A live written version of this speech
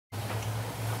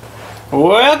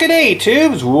Well, good day,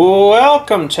 tubes.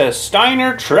 Welcome to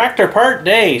Steiner Tractor Part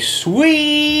Day.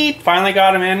 Sweet! Finally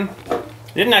got them in.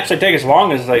 Didn't actually take as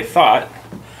long as I thought.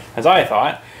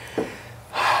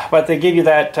 But they give you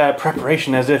that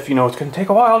preparation as if, you know, it's going to take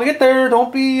a while to get there.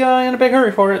 Don't be in a big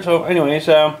hurry for it. So anyways,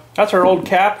 that's our old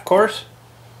cap, of course.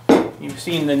 You've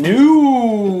seen the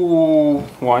new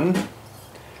one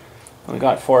we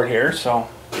got for it here, so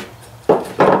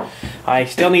I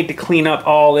still need to clean up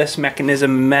all this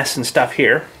mechanism mess and stuff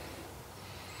here.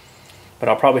 But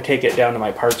I'll probably take it down to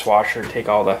my parts washer, take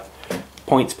all the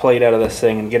points plate out of this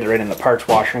thing and get it right in the parts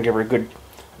washer and give her a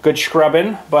good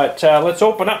scrubbing. But let's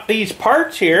open up these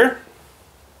parts here.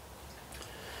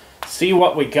 See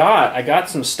what we got. I got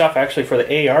some stuff actually for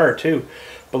the AR too,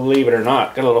 believe it or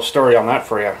not. Got a little story on that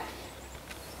for you.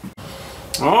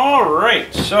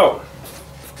 Alright, so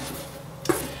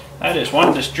that is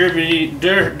one dirty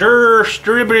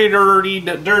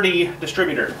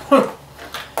distributor.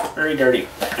 Very dirty.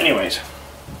 Anyways,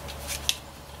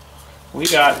 we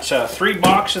got 3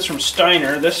 boxes from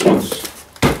Steiner. This one's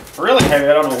really heavy,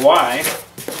 I don't know why.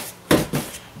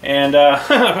 And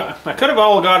I could have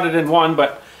all got it in one,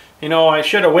 but you know, I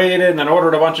should have waited and then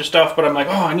ordered a bunch of stuff, but I'm like,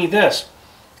 oh, I need this.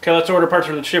 Okay, let's order parts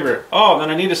for the distributor. Oh, then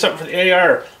I needed something for the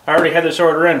AR. I already had this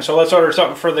order in, so let's order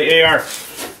something for the AR.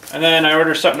 And then I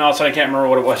ordered something else and I can't remember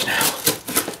what it was now.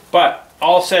 But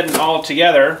all said and all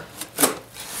together,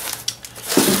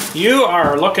 you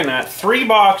are looking at 3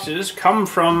 boxes, come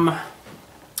from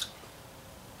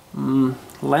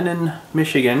Lennon,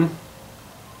 Michigan,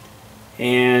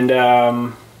 and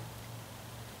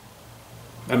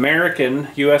American,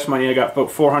 US money, I got about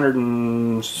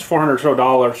 $400 or so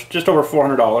dollars, just over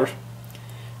 $400.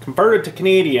 Converted to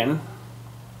Canadian,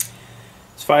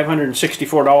 it's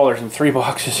 $564 in 3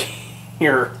 boxes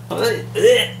here.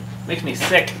 Makes me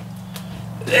sick.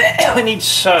 I need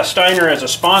Steiner as a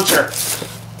sponsor.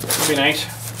 That'd be nice.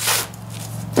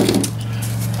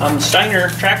 Steiner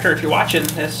Tractor, if you're watching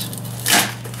this,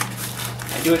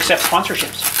 I do accept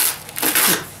sponsorships.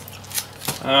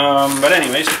 But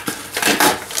anyways,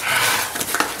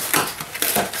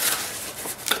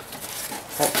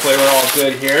 hopefully we're all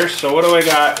good here. So what do I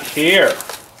got here?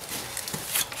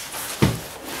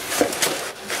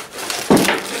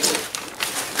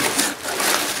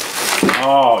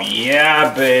 Oh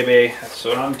yeah, baby, that's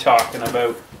what I'm talking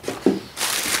about.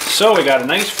 So we got a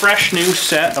nice fresh new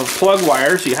set of plug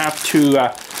wires. You have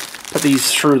to put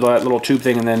these through that little tube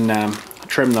thing and then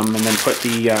trim them and then put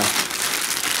the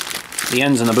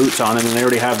ends and the boots on, and then they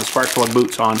already have the spark plug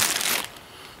boots on.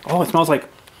 Oh, it smells like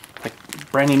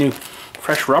brand new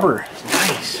fresh rubber.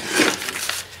 Nice.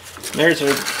 There's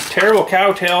a terrible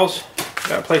cowtails.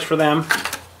 Got a place for them.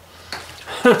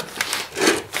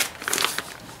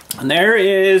 And there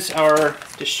is our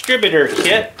distributor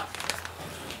kit.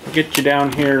 I'll get you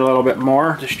down here a little bit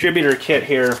more. Distributor kit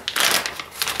here.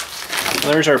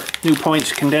 There's our new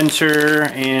points condenser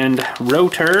and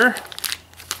rotor.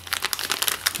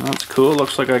 That's cool.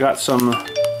 Looks like I got some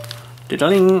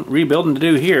rebuilding to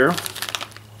do here.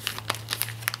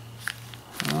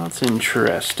 That's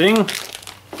interesting.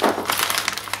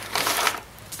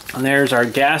 And there's our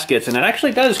gaskets, and it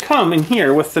actually does come in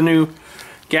here with the new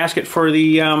gasket for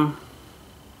the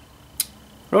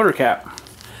rotor cap.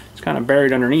 It's kind of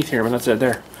buried underneath here, but that's it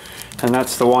there. And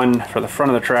that's the one for the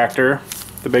front of the tractor,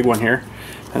 the big one here.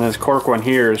 And this cork one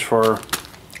here is for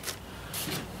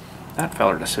that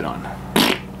feller to sit on.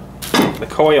 The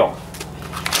coil.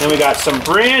 Then we got some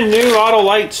brand new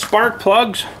Autolite spark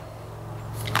plugs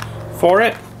for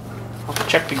it. I'll have to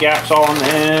check the gaps all on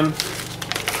them.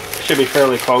 Should be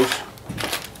fairly close.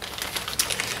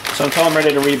 So until I'm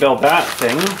ready to rebuild that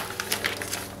thing,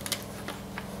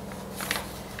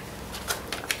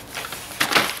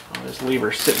 I'll just leave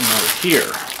her sitting over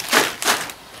here.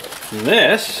 And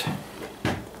this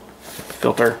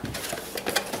filter,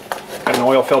 got an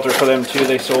oil filter for them too.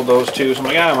 They sold those too, so I'm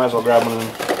like, I might as well grab one of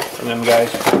them from them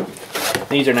guys.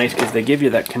 These are nice because they give you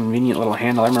that convenient little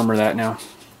handle. I remember that now.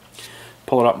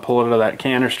 Pull it up and pull it out of that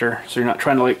canister, so you're not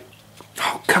trying to like,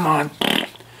 oh come on.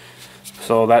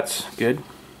 So that's good.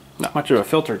 Not much of a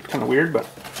filter, kind of weird, but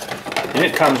and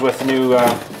it comes with the new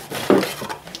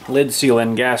lid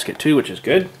seal-in gasket too, which is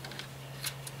good.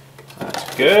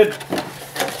 That's good.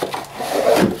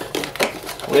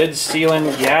 Lid seal-in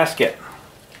gasket.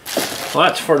 Well,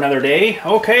 that's for another day.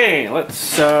 Okay,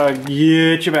 let's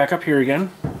get you back up here again.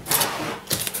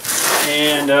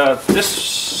 And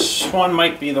this one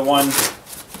might be the one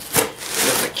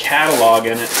with the catalog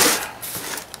in it.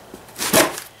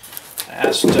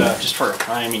 Asked just for,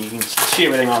 I mean, you can see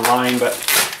everything online, but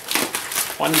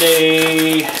one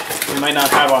day we might not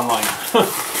have online.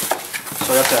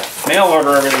 so I have to mail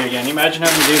order everything again. Can you imagine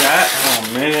having to do that?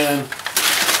 Oh man.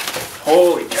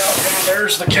 Holy cow. Oh,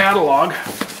 there's the catalog.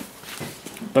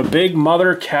 The big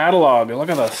mother catalog. Look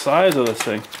at the size of this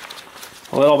thing.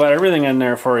 A little bit of everything in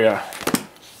there for you.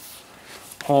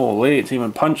 Holy, it's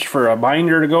even punched for a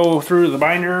binder to go through the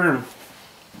binder.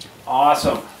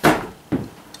 Awesome.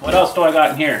 What else do I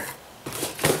got in here?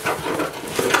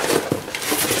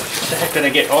 What the heck did I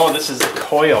get? Oh, this is the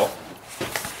coil.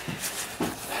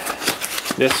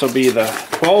 This will be the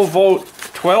 12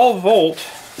 volt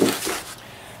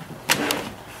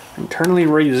internally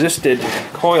resisted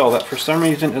coil that for some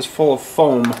reason is full of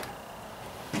foam.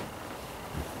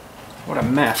 What a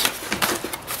mess.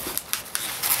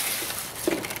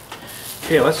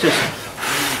 Okay, let's just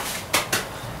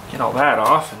get all that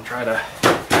off and try to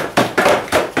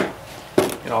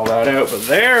get all that out. But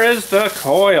there is the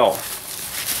coil.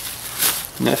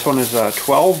 And this one is a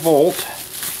 12 volt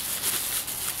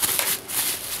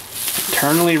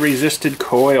internally resisted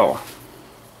coil.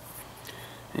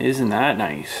 Isn't that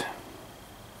nice?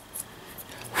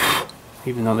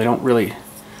 Even though they don't really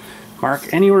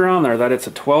mark anywhere on there that it's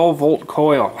a 12 volt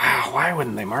coil. Wow, why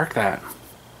wouldn't they mark that?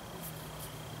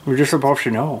 We're just supposed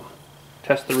to know.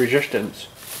 Test the resistance.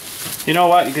 You know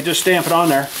what? You could just stamp it on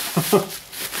there.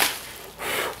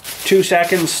 2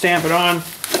 seconds, stamp it on.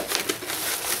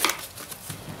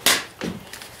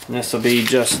 And this will be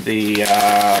just the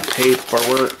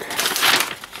paperwork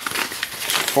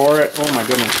for it. Oh my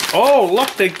goodness. Oh,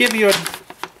 look, they give you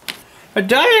a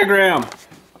diagram.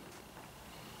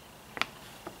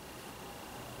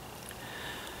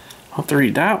 I'll have to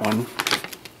read that one.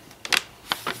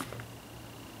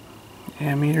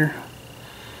 Ammeter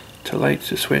to lights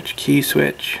to switch, key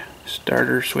switch,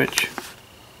 starter switch.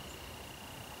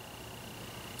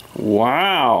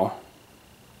 Wow.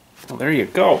 Well, there you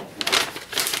go.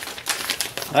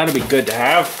 That'll be good to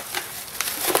have.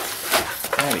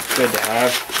 That'll be good to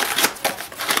have.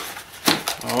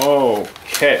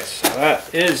 Okay, so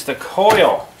that is the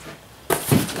coil.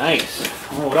 Nice.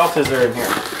 Oh, what else is there in here?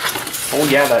 Oh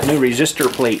yeah, that new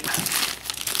resistor plate.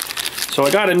 So I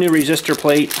got a new resistor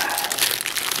plate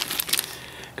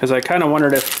because I kind of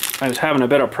wondered if I was having a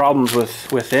bit of problems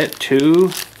with it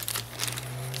too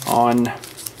on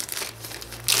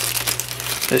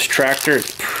this tractor.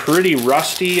 It's pretty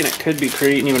rusty and it could be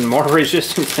creating even more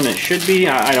resistance than it should be.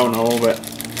 I don't know, but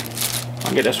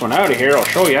I'll get this one out of here. I'll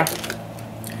show you.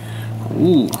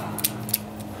 Ooh.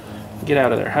 Get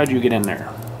out of there. How'd you get in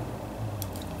there?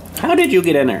 How did you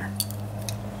get in there?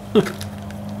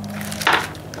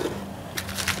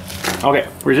 Okay,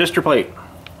 resistor plate.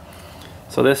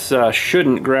 So this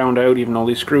shouldn't ground out, even though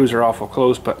these screws are awful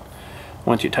close, but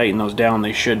once you tighten those down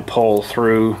they should pull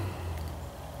through.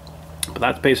 But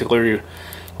that's basically a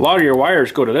lot of your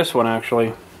wires go to this one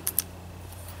actually.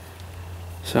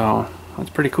 So that's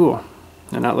pretty cool.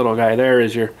 And that little guy there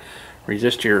is your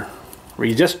resistor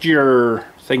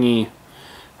thingy,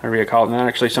 whatever you call it. And that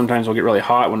actually sometimes will get really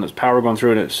hot when there's power going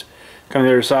through it. It's coming to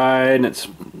the other side and it's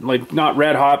like not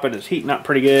red hot, but it's heating up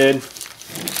pretty good.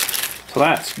 So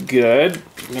that's good.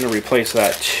 I'm going to replace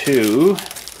that too.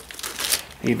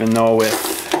 Even though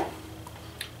with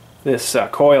this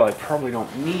coil I probably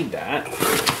don't need that.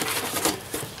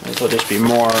 This will just be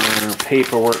more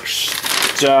paperwork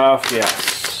stuff.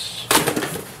 Yes.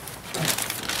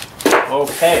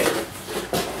 Okay.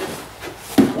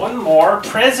 One more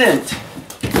present.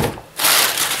 Getting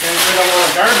rid of a lot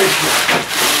of garbage here.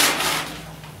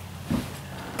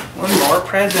 One more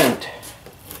present.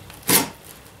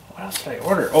 What else did I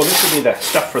order? Oh, this would be the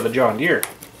stuff for the John Deere.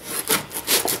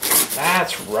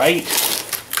 That's right.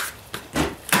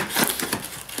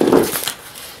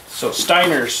 So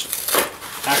Steiner's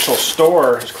actual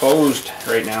store is closed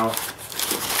right now.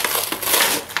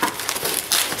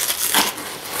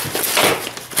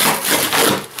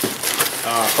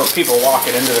 For people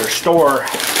walking into their store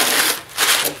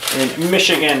in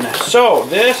Michigan. So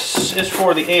this is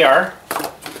for the AR.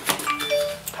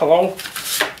 Hello.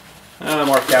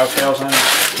 More cow tails and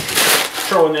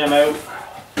throwing them out.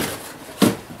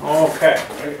 Okay,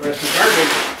 there's some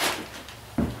garbage.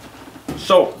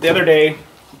 So the other day,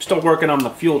 I'm still working on the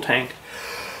fuel tank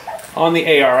on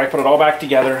the AR. I put it all back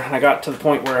together and I got to the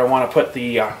point where I want to put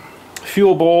the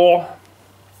fuel bowl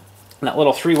and that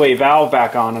little three-way valve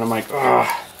back on, and I'm like, ugh,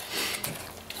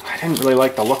 I didn't really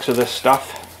like the looks of this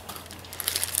stuff.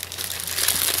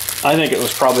 I think it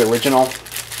was probably original.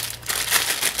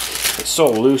 It's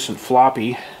so loose and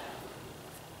floppy.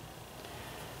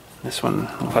 This one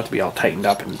will have to be all tightened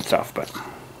up and stuff, but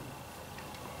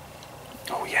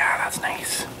oh yeah, that's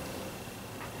nice.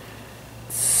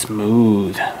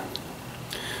 Smooth.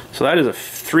 So that is a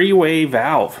three-way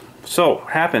valve. So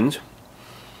what happens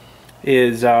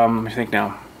is, let me think now.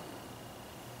 I'm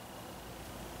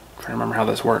trying to remember how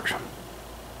this works.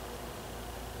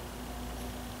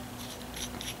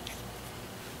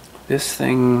 This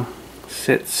thing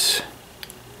sits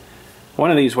one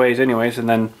of these ways anyways, and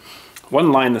then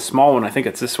one line, the small one, I think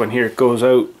it's this one here, it goes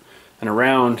out and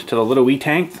around to the little wee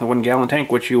tank, the 1 gallon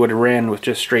tank, which you would have ran with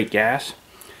just straight gas.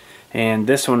 And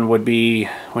this one would be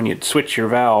when you'd switch your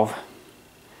valve.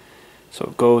 So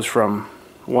it goes from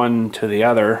one to the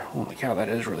other. Holy cow, that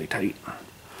is really tight.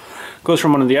 Goes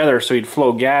from one to the other, so you'd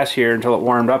flow gas here until it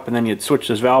warmed up, and then you'd switch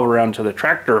this valve around to the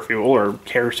tractor fuel, or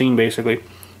kerosene basically,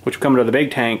 which would come into the big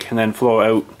tank and then flow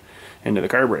out into the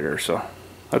carburetor. So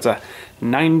that's a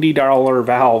 $90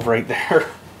 valve right there.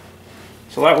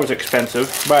 So that was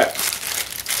expensive, but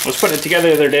I was putting it together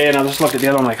the other day and I just looked at the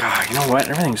other one like, ah, you know what,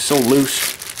 everything's so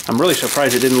loose. I'm really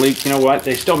surprised it didn't leak. You know what,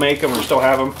 they still make them or still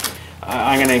have them.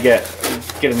 I'm gonna get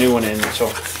a new one in. So,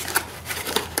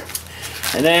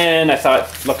 and then I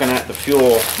thought, looking at the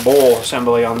fuel bowl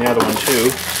assembly on the other one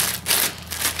too,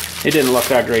 it didn't look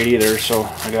that great either, so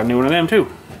I got a new one of them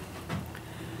too.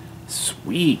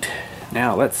 Sweet.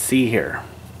 Now let's see here.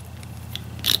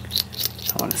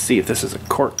 I want to see if this is a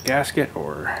cork gasket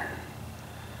or...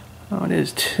 Oh, it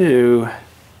is too.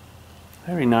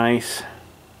 Very nice.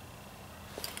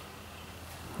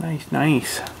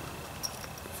 Nice.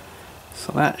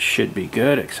 So that should be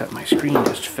good, except my screen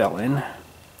just fell in.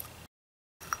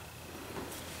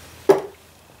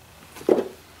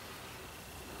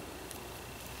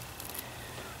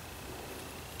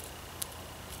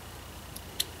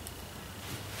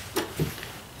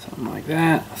 Something like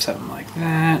that, something like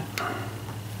that.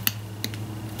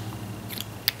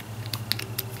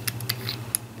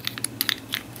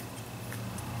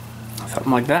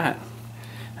 Something like that.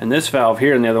 And this valve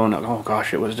here and the other one, oh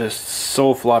gosh, it was just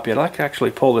so floppy. I'd like to actually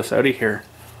pull this out of here.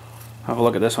 Have a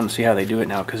look at this one and see how they do it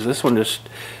now, because this one just,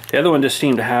 the other one just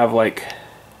seemed to have like,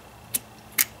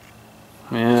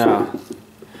 yeah,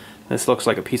 this looks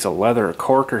like a piece of leather, a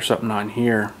cork or something on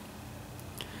here.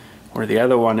 Where the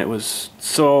other one, it was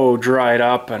so dried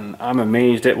up, and I'm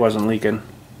amazed it wasn't leaking.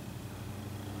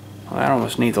 Well, that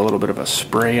almost needs a little bit of a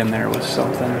spray in there with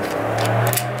something.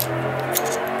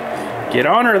 Get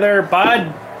on her there,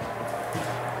 bud.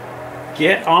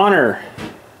 Get on her.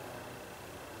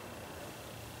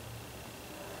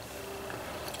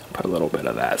 Put a little bit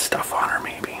of that stuff on her,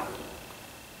 maybe.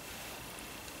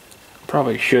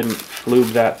 Probably shouldn't lube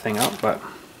that thing up, but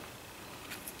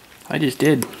I just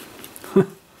did.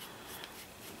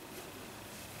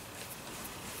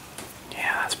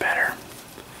 Yeah, that's better.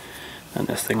 And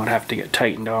this thing would have to get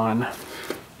tightened on.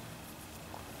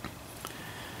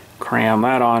 Cram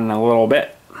that on a little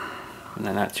bit, and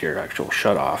then that's your actual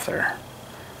shut off there.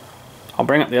 I'll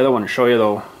bring up the other one and show you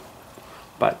though,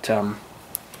 but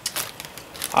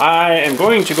I am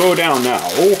going to go down now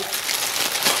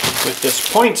with this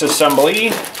points assembly.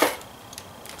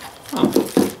 Oh,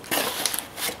 there's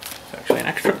actually an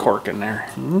extra cork in there.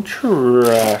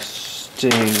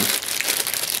 Interesting.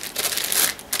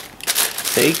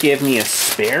 They give me a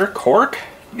spare cork?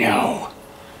 No.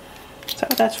 Is that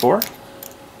what that's for?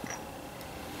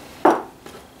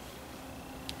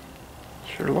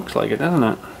 Sure looks like it, doesn't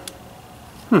it?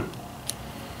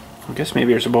 I guess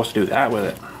maybe you're supposed to do that with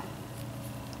it.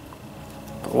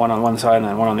 Put one on one side and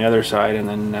then one on the other side, and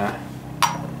then I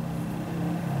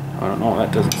don't know,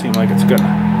 that doesn't seem like it's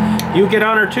gonna. You get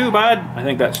on her too, bud. I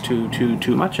think that's too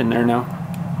much in there now.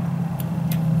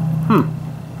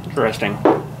 Interesting.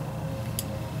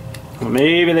 Well,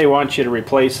 maybe they want you to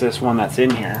replace this one that's in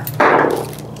here.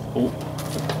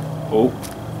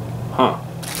 Huh.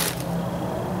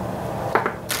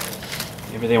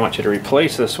 Maybe they want you to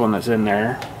replace this one that's in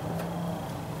there.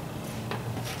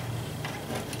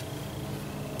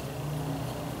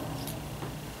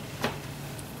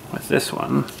 With this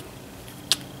one.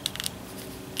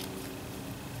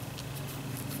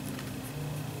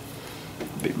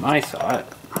 Would be my thought.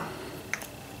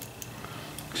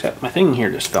 Except my thing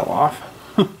here just fell off.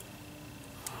 It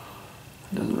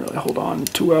doesn't really hold on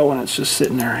too well when it's just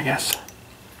sitting there, I guess.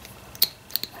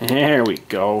 There we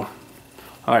go.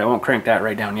 Alright, I won't crank that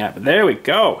right down yet, but there we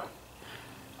go.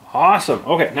 Awesome.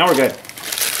 Okay, now we're good.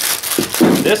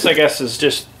 This, I guess, is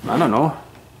just, I don't know,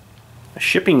 a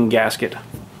shipping gasket.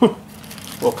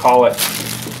 We'll call it.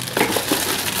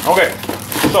 Okay,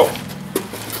 so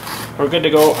we're good to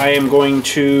go. I am going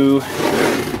to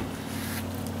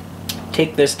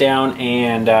take this down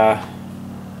and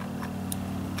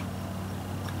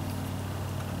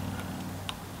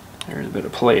there's a bit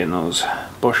of play in those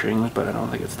bushings, but I don't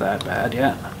think it's that bad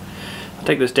yet. I'll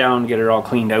take this down and get it all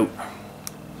cleaned out.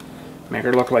 Make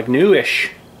her look like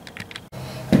newish.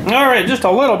 Alright, just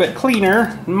a little bit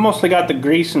cleaner. Mostly got the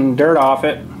grease and dirt off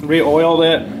it. Re-oiled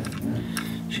it.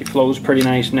 She flows pretty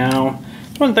nice now.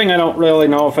 One thing I don't really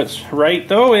know if it's right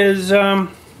though is there's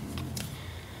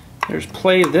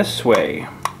play this way.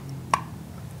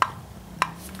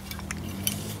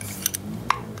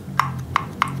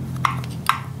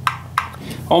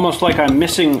 Almost like I'm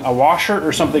missing a washer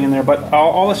or something in there, but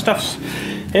all the stuff's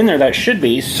in there that should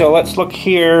be. So let's look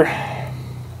here.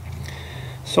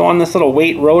 So on this little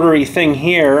weight rotary thing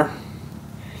here,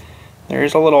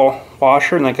 there's a little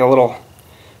washer and like a little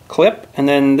clip, and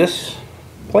then this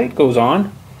plate goes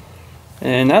on,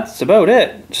 and that's about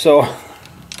it. So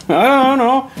I don't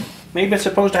know, maybe it's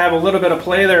supposed to have a little bit of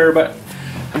play there, but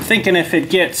I'm thinking if it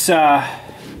gets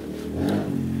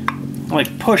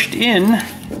like pushed in,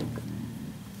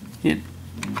 it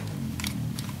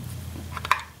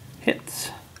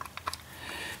hits.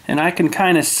 And I can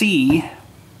kind of see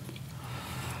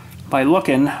by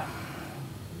looking,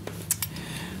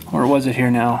 or was it here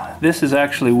now? This is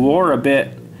actually wore a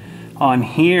bit on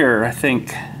here. I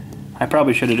think I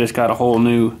probably should have just got a whole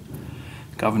new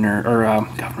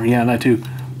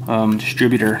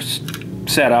distributor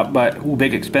set up, but ooh,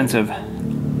 big expensive.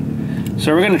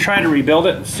 So we're gonna try to rebuild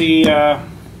it and see if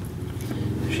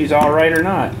she's all right or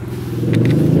not.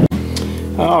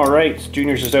 All right,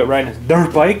 Junior's is out riding his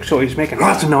dirt bike, so he's making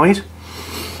lots of noise.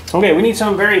 Okay, we need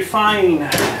some very fine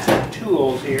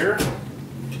tools here.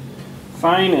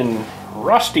 Fine and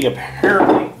rusty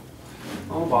apparently.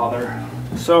 Oh bother.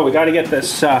 So we got to get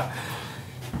this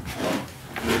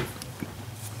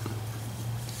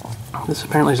this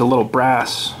apparently is a little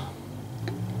brass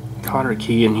cotter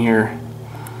key in here.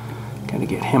 Got to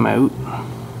get him out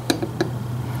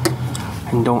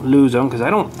and don't lose him, because I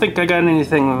don't think I got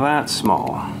anything that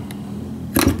small.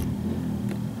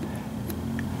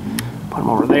 Put him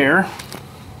over there.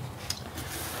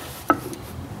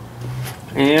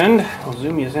 And I'll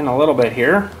zoom you in a little bit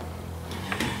here.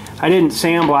 I didn't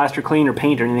sandblast or clean or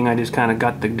paint or anything. I just kind of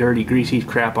got the dirty, greasy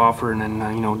crap off her and then,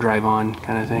 you know, drive on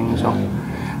kind of thing. So,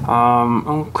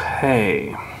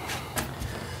 okay.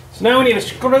 So now we need a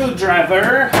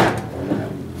screwdriver.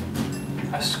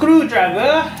 A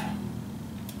screwdriver.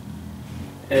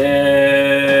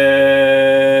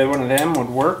 One of them would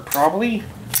work probably.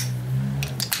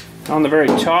 On the very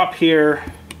top here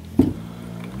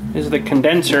is the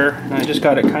condenser, and I just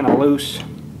got it kind of loose.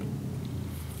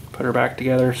 Put her back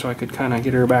together so I could kind of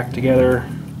get her back together.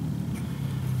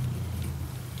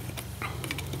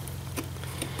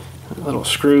 That little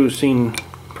screw's seen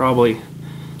probably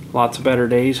lots of better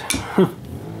days.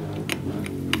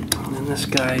 And then this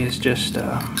guy is just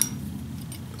there's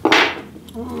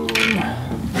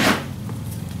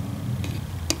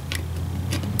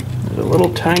a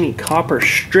little tiny copper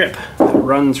strip that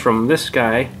runs from this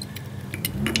guy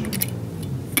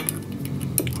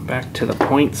back to the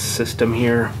points system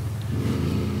here.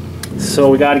 So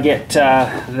we got to get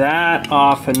that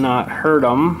off and not hurt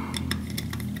them.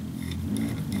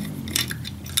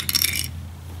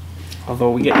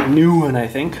 Although we get a new one, I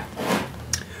think.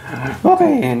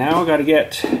 Okay, and now we got to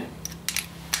get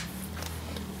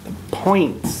the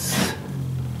points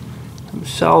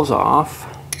themselves off.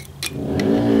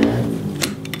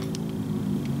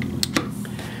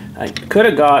 I could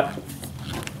have got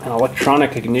an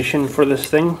electronic ignition for this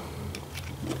thing.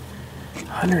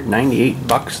 198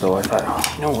 bucks though. I thought, oh,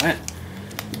 you know what?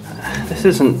 This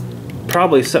isn't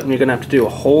probably something you're gonna have to do a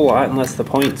whole lot unless the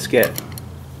points get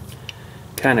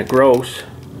kind of gross.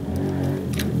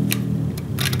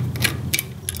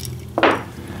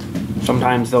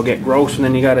 Sometimes they'll get gross and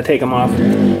then you gotta take them off.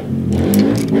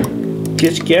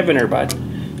 Just giving her, bud.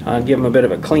 Give them a bit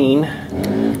of a clean.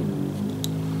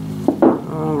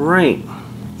 All right.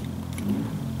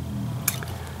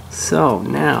 So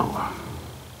now,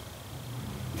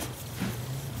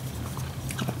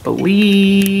 I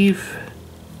believe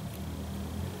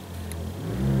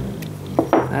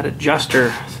that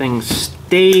adjuster thing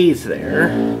stays there.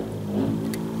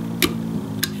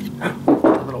 A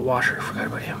little washer, I forgot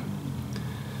about him.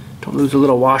 Don't lose a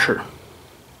little washer.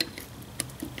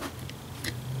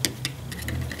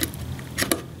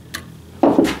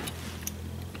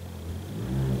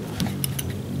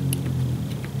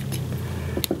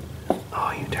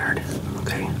 Oh, you turd.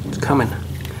 Okay, it's coming.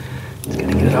 Just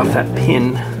gotta get it off that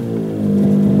pin.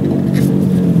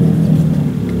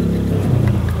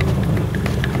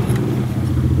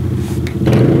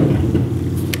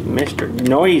 Mr.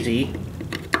 Noisy.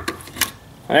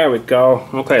 There we go.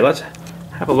 Okay, let's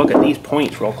have a look at these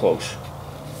points real close.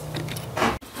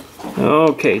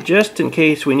 Okay, just in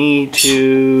case we need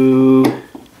to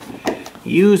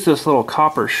use this little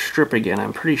copper strip again.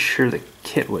 I'm pretty sure the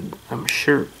kit would, I'm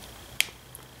sure,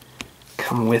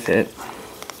 come with it.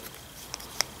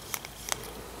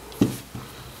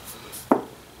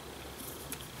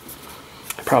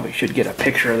 I probably should get a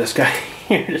picture of this guy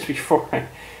here just before I,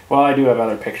 well, I do have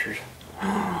other pictures.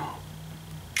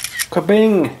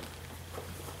 Kabing!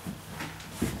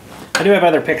 I do have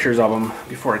other pictures of them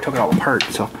before I took it all apart,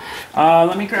 so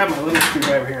let me grab my little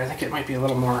screwdriver here. I think it might be a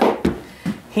little more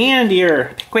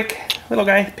handier. Pick quick, little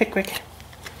guy, pick quick.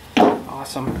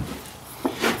 Awesome.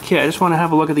 Okay, I just want to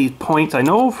have a look at these points. I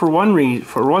know for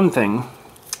one thing,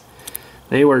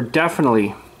 they were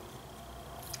definitely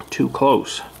too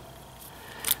close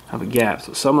of a gap.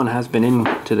 So someone has been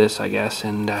into this, I guess,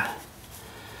 and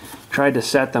tried to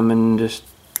set them and just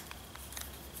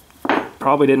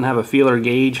probably didn't have a feeler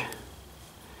gauge.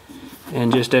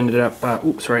 And just ended up,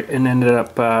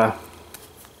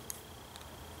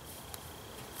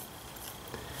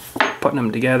 putting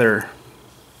them together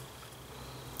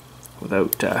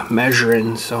without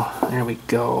measuring. So there we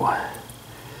go.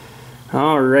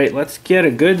 All right, let's get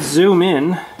a good zoom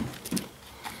in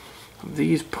of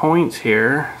these points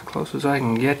here, as close as I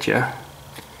can get you.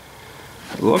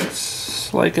 It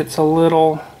looks like it's a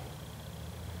little,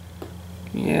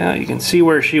 yeah, you can see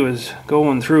where she was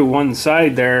going through one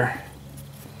side there.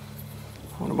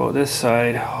 What about this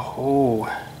side? Oh,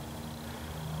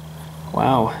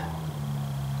 wow.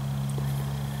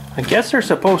 I guess they're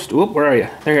supposed to, whoop, where are you?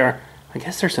 There you are. I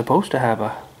guess they're supposed to have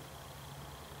a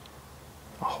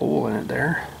hole in it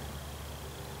there.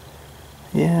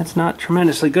 Yeah, it's not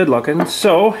tremendously good looking,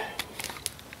 so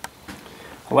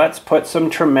let's put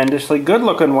some tremendously good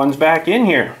looking ones back in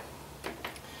here.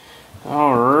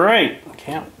 Alright,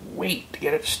 can't wait to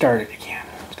get it started again.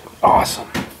 It's gonna be awesome.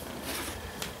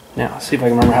 Now, let's see if I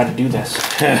can remember how to do this.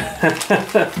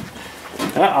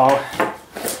 Uh-oh.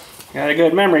 Got a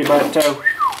good memory, but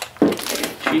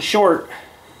she's short.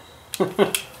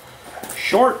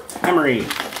 Short memory.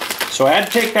 So I had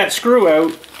to take that screw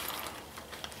out.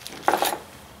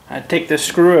 I had to take this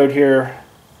screw out here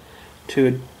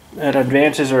to that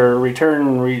advances or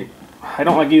return. I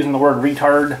don't like using the word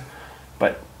retard,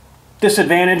 but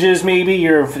disadvantages maybe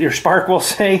your spark will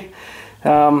say.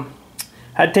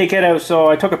 I had to take it out, so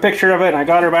I took a picture of it and I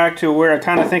got her back to where I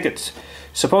kind of think it's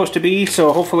supposed to be,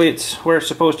 so hopefully it's where it's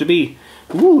supposed to be.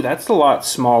 Ooh, that's a lot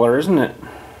smaller, isn't it?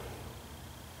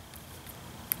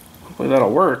 Hopefully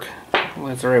that'll work. Hopefully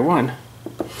that's the right one.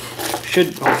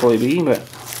 Should hopefully be, but...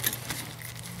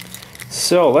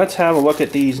 So let's have a look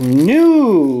at these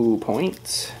new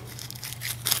points.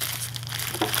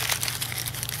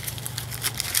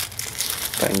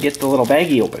 If I can get the little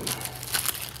baggie open.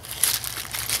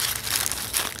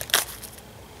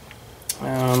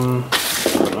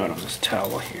 Put it out on this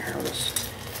towel here, or this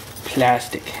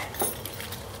plastic.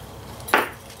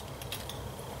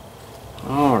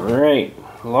 Alright,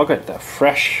 look at the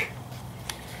fresh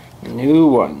new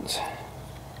ones.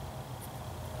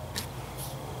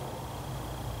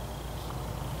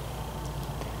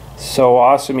 So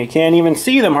awesome, you can't even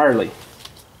see them hardly.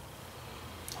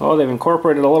 Oh, they've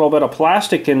incorporated a little bit of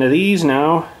plastic into these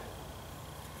now.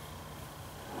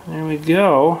 There we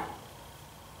go.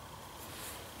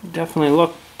 Definitely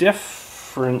look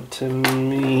different to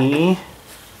me.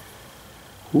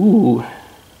 Ooh.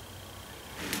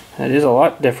 That is a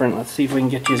lot different. Let's see if we can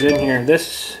get these in here.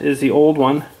 This is the old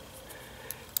one.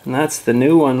 And that's the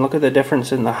new one. Look at the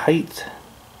difference in the height.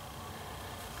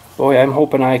 Boy, I'm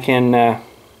hoping I can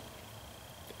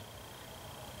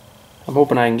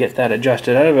get that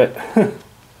adjusted out of it.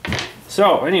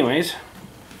 So, anyways,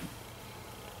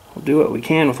 we'll do what we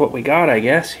can with what we got, I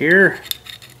guess, here.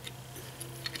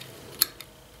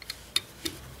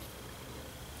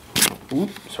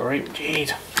 Oops, sorry,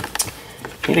 jeez.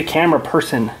 Need a camera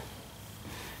person.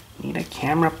 Need a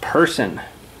camera person.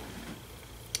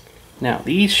 Now,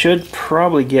 these should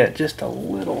probably get just a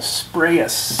little spray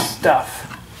of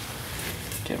stuff.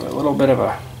 Give it a little bit of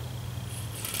a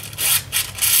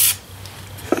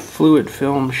fluid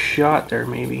film shot there,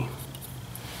 maybe.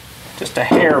 Just a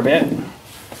hair bit.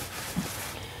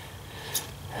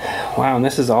 Wow, and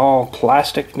this is all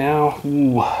plastic now.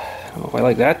 Ooh, I don't know if I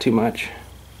like that too much.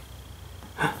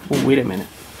 Oh, wait a minute.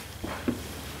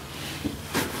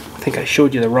 I think I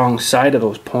showed you the wrong side of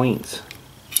those points.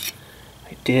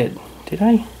 I did. Did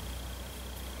I?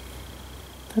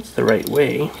 That's the right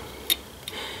way.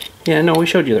 Yeah, no, we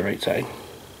showed you the right side.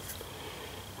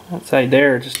 That side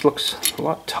there just looks a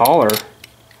lot taller.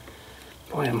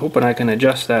 Boy, I'm hoping I can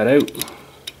adjust that out.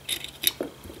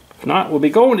 If not, we'll be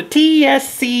going to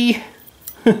TSC.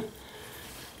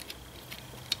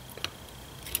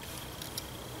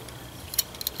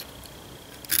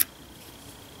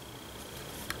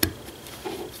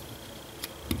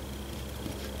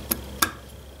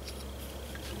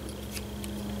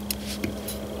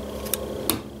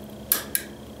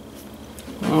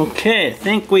 Okay, I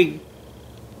think we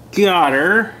got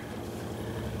her.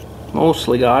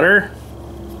 Mostly got her.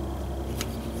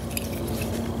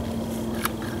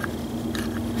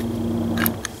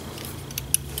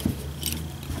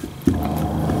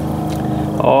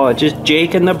 Oh, just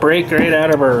jaking the brake right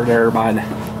out of her there, bud.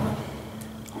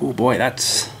 Oh boy,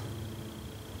 that's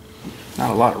not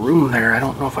a lot of room there. I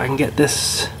don't know if I can get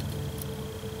this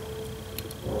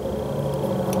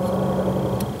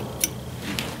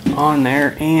on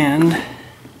there, and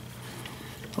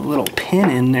a little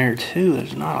pin in there too.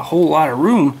 There's not a whole lot of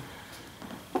room.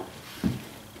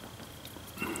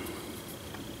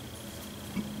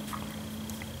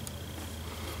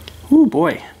 Oh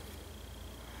boy.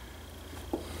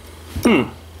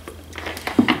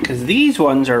 Because these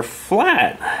ones are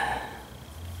flat.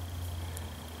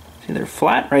 See, they're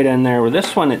flat right in there. With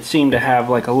this one, it seemed to have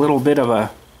like a little bit of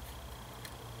a,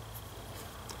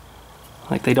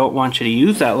 like they don't want you to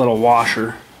use that little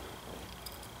washer.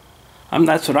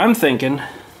 That's what I'm thinking.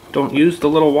 Don't use the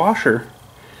little washer,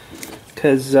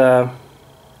 because that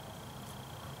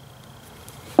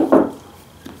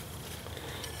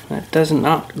does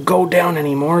not go down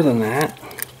any more than that.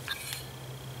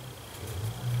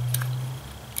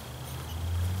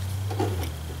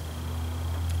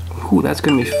 Ooh, that's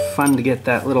gonna be fun to get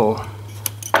that little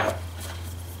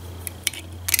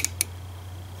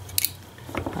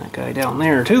guy down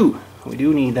there too. We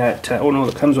do need that. Oh no,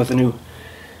 it comes with a new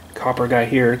copper guy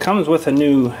here. It comes with a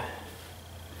new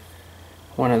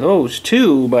one of those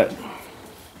too, but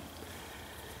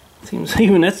it seems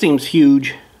even that seems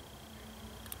huge.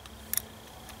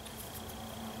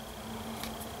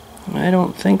 I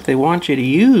don't think they want you to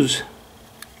use.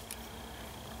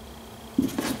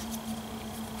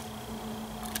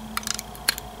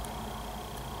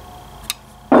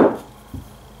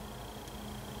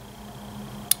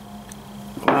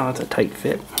 Wow, that's a tight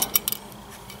fit.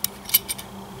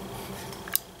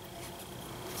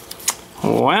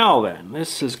 Well then,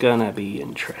 this is gonna be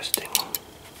interesting.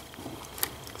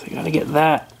 So I gotta get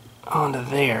that onto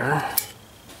there.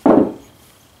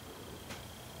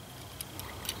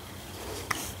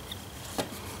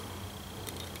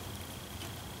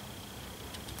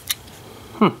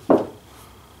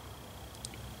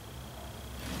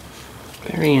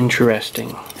 Very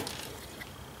interesting.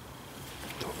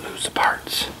 Don't lose the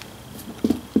parts.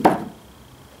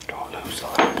 Don't lose the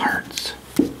little parts.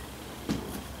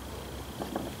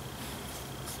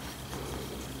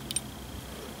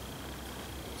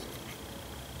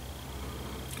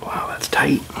 Wow, that's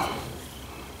tight.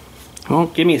 Well,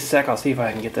 give me a sec. I'll see if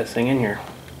I can get this thing in here.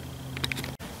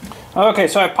 Okay,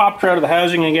 so I popped her out of the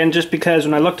housing again just because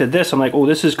when I looked at this, I'm like, oh,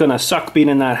 this is going to suck being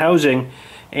in that housing.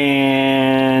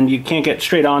 And you can't get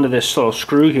straight onto this little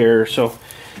screw here. So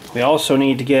we also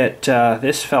need to get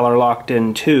this feller locked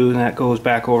in too. And that goes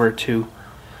back over to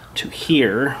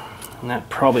here. And that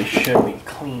probably should be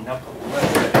cleaned up a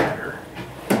little bit better.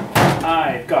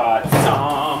 I've got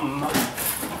some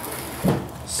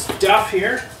stuff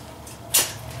here.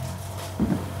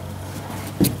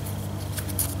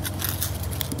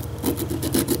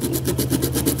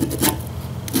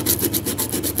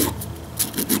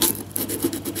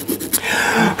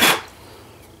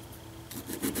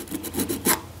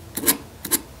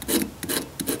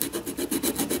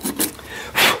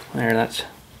 There, that's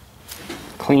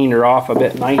cleaned her off a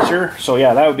bit nicer. So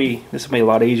yeah, this would be a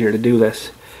lot easier to do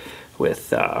this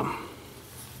with. I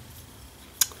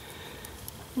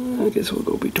guess we'll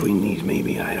go between these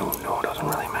maybe. I don't know. It doesn't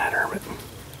really matter. But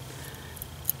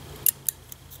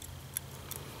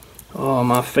oh,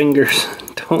 my fingers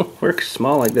don't work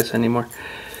small like this anymore.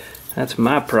 That's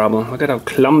my problem. Look at how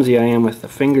clumsy I am with the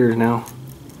fingers now.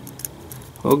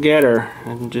 We'll get her,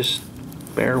 and just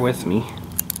bear with me.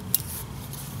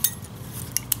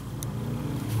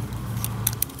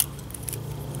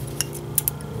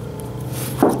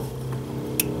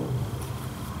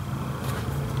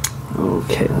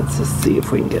 Okay, let's just see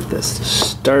if we can get this to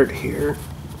start here.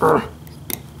 I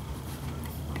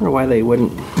don't know why they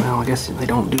wouldn't. Well, I guess they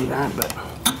don't do that, but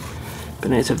it'd be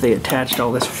nice if they attached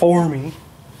all this for me.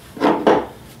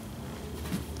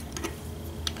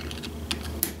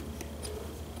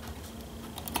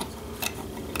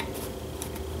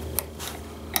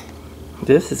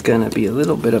 This is gonna be a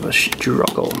little bit of a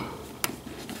struggle,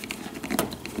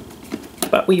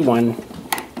 but we won.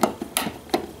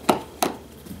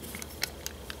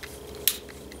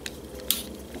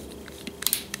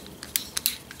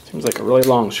 Seems like a really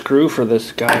long screw for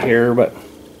this guy here, but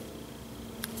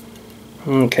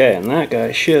okay, and that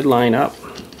guy should line up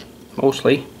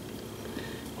mostly.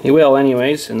 He will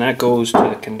anyways, and that goes to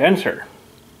the condenser.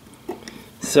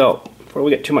 So before we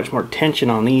get too much more tension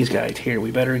on these guys here,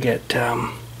 we better get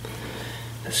the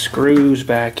screws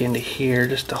back into here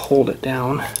just to hold it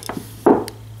down.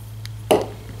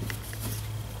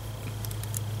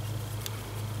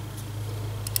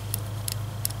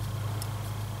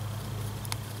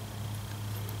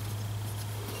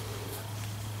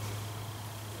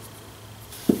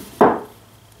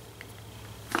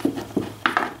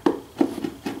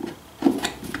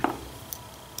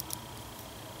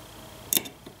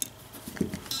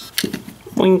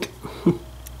 Boink.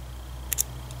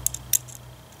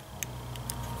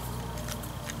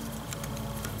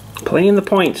 Playing the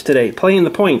points today, playing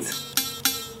the points.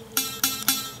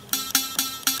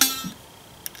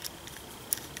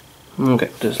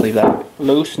 Okay, just leave that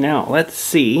loose. Now, let's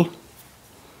see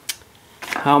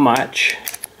how much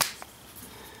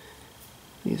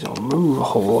these will move a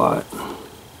whole lot.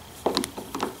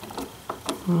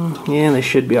 Yeah, they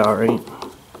should be alright.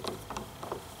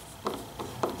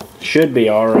 Should be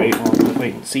alright. We'll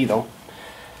wait and see though.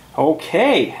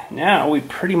 Okay, now we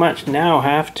pretty much now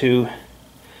have to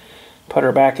put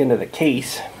her back into the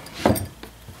case. And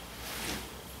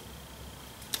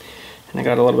I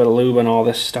got a little bit of lube and all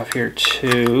this stuff here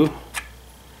too.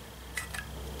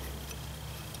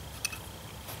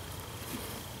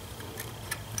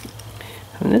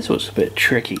 And this was a bit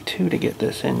tricky too to get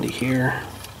this into here.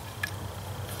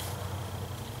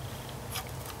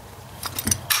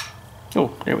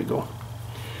 Oh, there we go.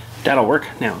 That'll work.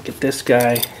 Now get this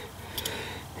guy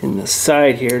in the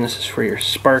side here, and this is for your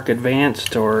spark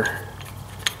advanced or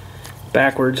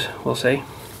backwards, we'll say.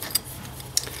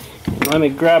 And let me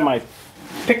grab my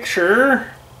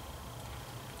picture.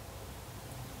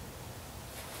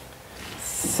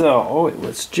 So it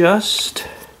was just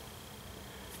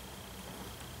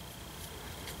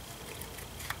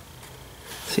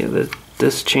see that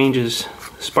this changes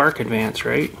spark advance,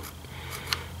 right?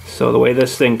 So the way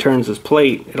this thing turns this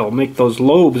plate, it'll make those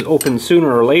lobes open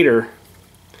sooner or later.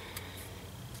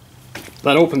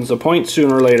 That opens the point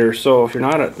sooner or later. So if you're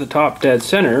not at the top dead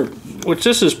center, which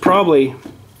this is probably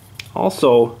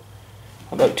also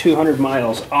about 200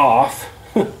 miles off.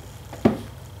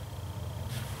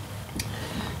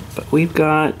 But we've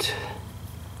got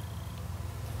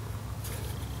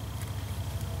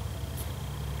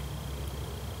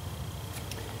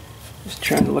just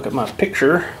trying to look at my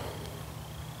picture.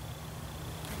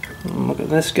 Look at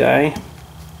this guy.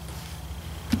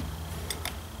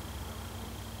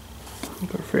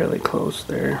 We're fairly close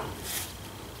there.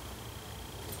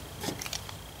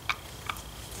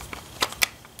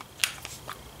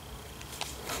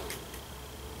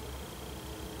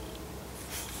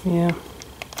 Yeah.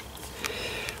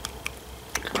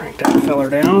 Crank that feller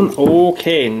down.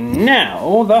 Okay,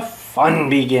 now the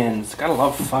fun begins. Gotta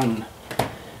love fun.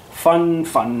 Fun,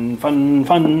 fun, fun,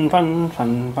 fun, fun,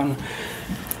 fun, fun.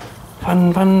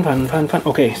 Fun, fun, fun, fun, fun.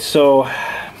 Okay, so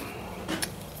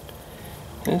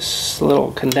this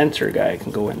little condenser guy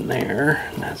can go in there,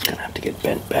 and that's gonna have to get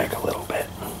bent back a little bit.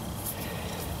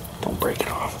 Don't break it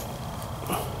off.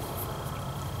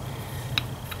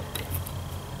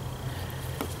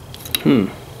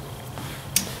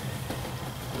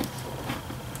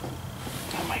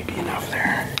 That might be enough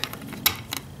there.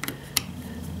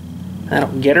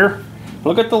 That'll get her.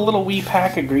 Look at the little wee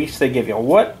pack of grease they give you.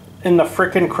 What in the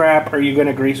frickin' crap are you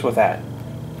gonna grease with that?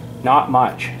 Not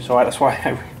much. So that's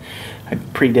why I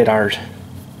pre-did ours.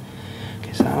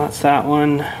 Okay, so that's that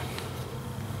one.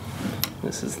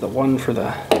 This is the one for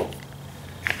the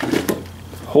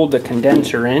hold the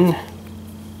condenser in.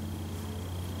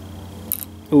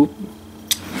 Oop.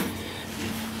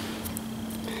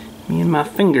 Me and my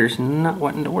fingers not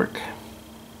wanting to work.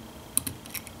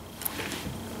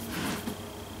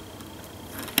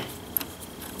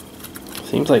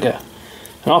 Seems like an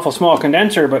awful small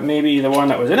condenser, but maybe the one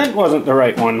that was in it wasn't the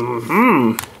right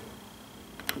one.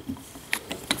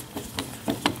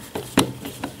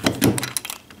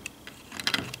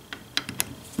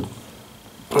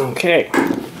 Okay.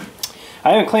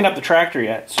 I haven't cleaned up the tractor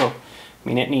yet, so I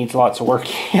mean it needs lots of work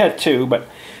yet too, but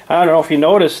I don't know if you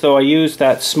noticed though, I used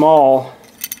that small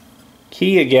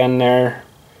key again there.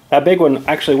 That big one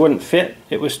actually wouldn't fit.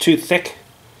 It was too thick.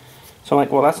 So I'm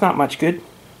like, well, that's not much good.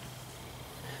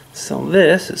 So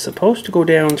this is supposed to go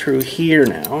down through here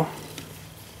now.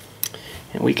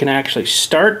 And we can actually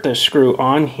start the screw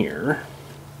on here.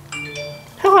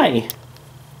 Hi!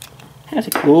 How's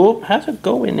it go? How's it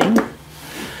going, eh?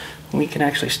 We can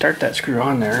actually start that screw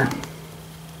on there.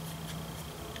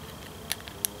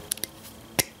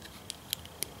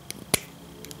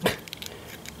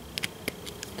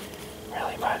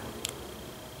 Really, bud?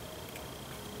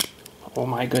 Oh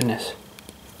my goodness.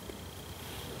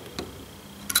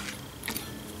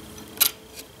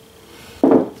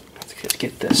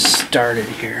 get this started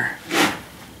here.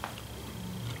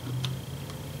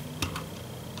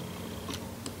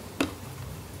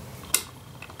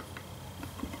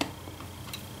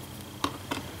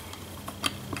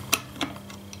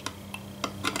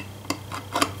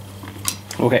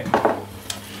 Okay,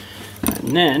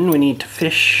 and then we need to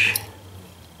fish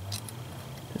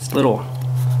this little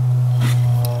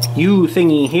U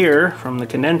thingy here from the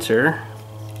condenser.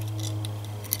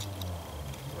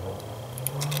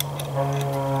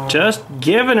 Just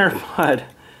giving her, bud.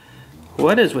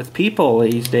 What is with people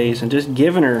these days and just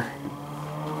giving her?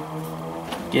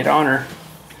 Get on her.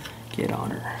 Get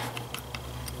on her.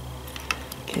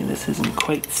 Okay, this isn't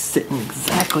quite sitting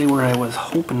exactly where I was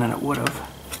hoping that it would have.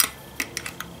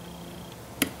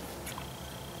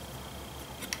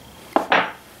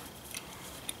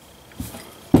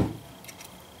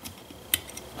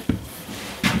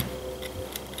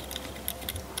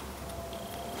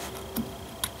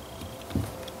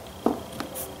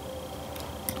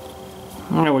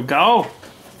 There we go.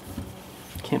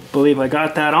 Can't believe I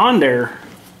got that on there.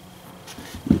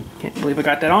 Can't believe I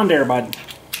got that on there, bud.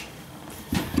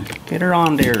 Get her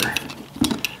on there.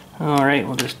 Alright,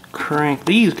 we'll just crank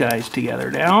these guys together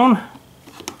down.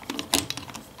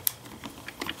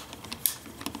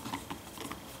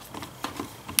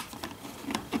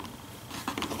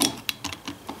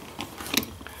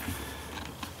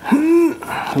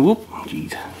 Whoop,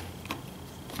 jeez.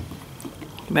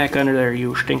 Back under there,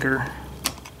 you stinker.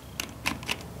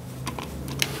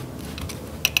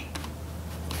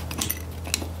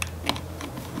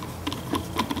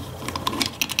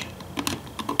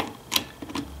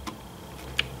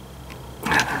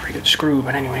 Good screw,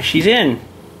 but anyway, she's in.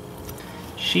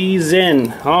 She's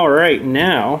in. Alright,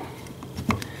 now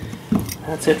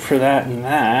that's it for that and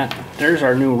that. There's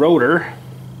our new rotor.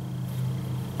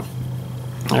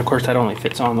 And of course that only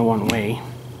fits on the one way.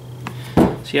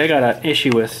 See, I got an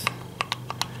issue with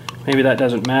maybe that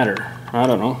doesn't matter. I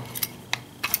don't know.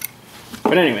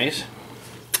 But anyways,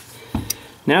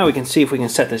 now we can see if we can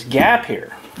set this gap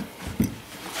here.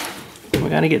 We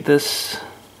gotta get this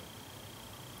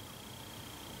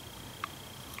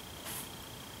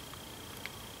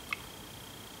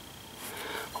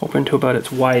open to about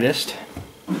its widest.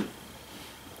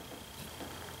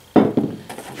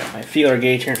 Got my feeler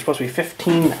gauge here. It's supposed to be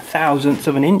 15 thousandths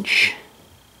of an inch.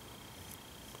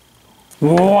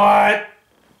 What?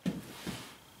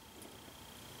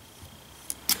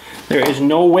 There is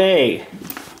no way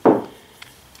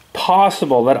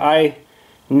possible that I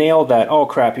nailed that. Oh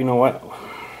crap, you know what?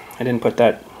 I didn't put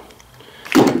that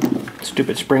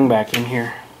stupid spring back in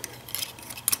here.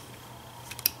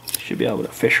 Should be able to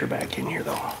fish her back in here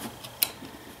though.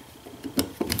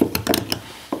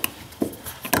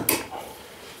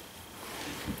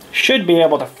 Should be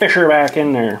able to fish her back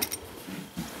in there.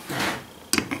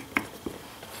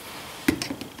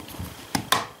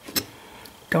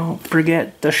 Don't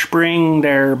forget the spring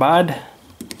there, bud.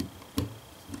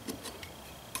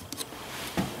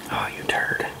 Oh, you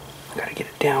turd. I gotta get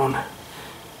it down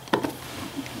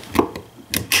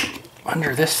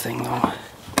under this thing though.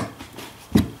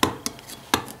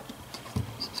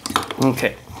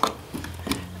 Okay,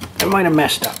 I might have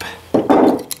messed up.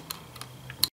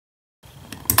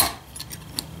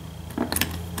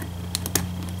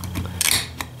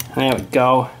 There we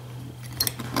go.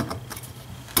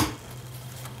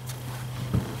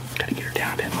 Gotta get her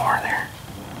down a bit more there.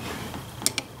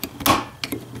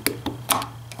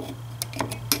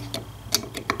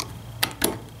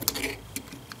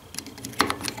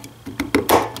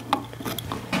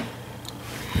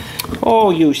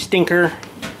 Oh, you stinker.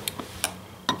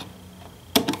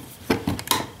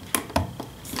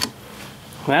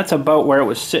 That's about where it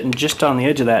was sitting, just on the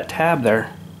edge of that tab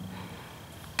there.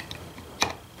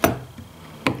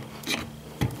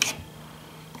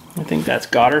 I think that's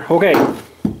got her. Okay,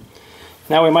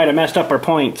 now we might have messed up our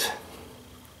points.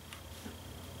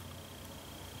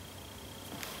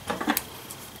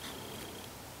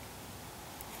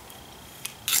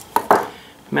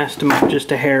 Messed them up just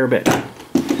a hair bit.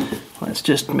 Let's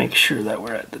just make sure that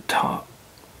we're at the top.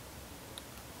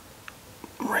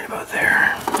 Right about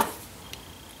there.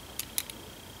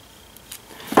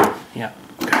 Yeah,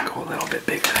 gotta go a little bit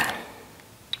bigger.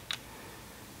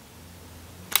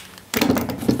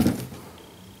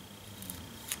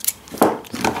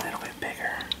 Just a little bit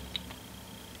bigger.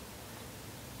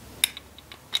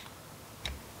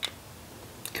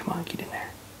 Come on, get in there.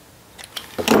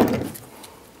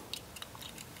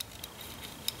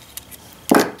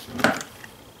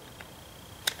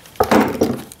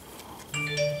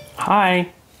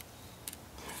 Hi.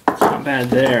 It's not bad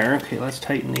there. Okay, let's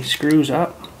tighten these screws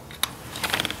up.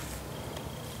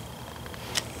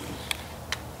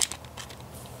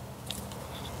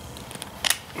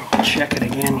 check it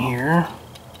again here.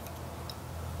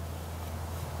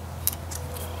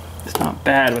 It's not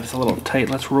bad, but it's a little tight.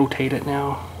 Let's rotate it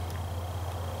now.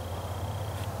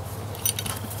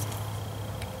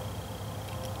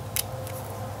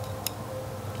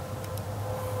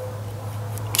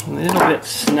 A little bit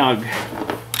snug.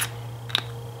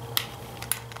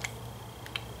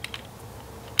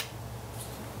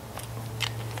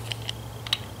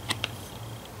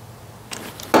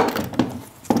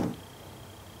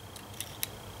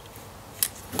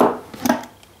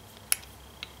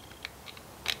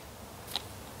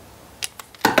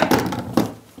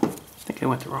 I think I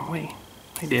went the wrong way.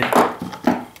 I did.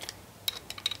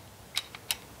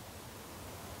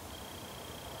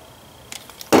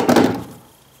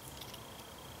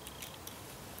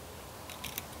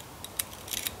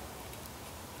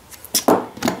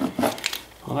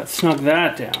 Well, let's snug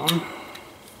that down.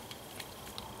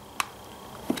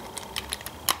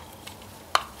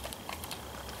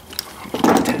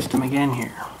 Test them again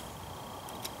here.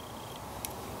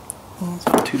 Well, it's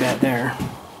not too bad there.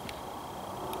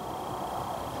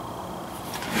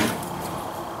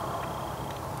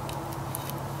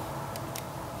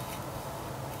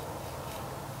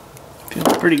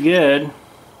 Feels pretty good.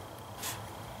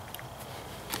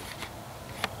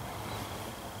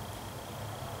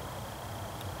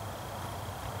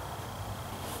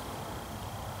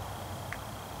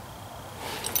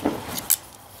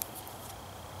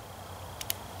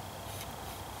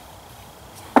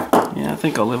 Yeah, I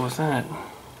think I'll live with that.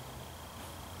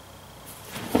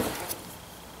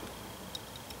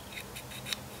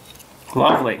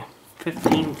 Lovely.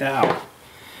 15 thou.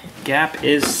 Gap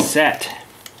is set.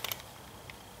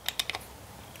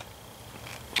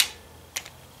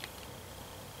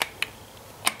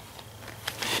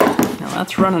 Now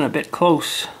that's running a bit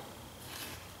close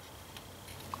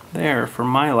there for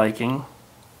my liking.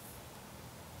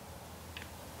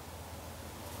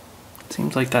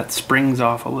 Seems like that springs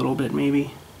off a little bit,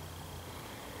 maybe.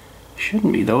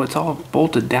 Shouldn't be though, it's all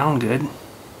bolted down good.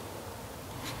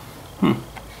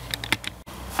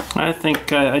 I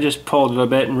think I just pulled it a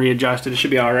bit and readjusted. It should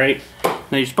be alright.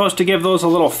 Now you're supposed to give those a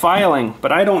little filing,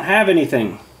 but I don't have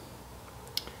anything.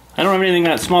 I don't have anything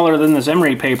that's smaller than this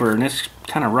emery paper, and it's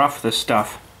kind of rough, this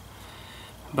stuff.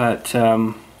 But,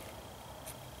 and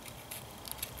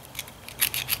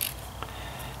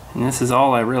this is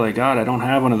all I really got. I don't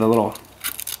have one of the little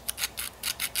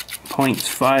points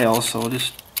files, so we'll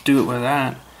just do it with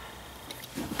that.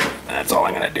 That's all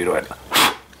I'm going to do to it.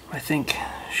 I think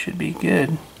should be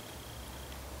good.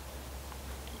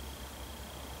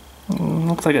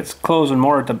 Looks like it's closing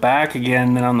more at the back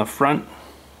again than on the front.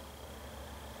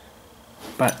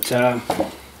 But yeah,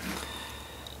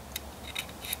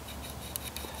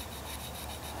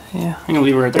 I'm going to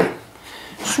leave it right there.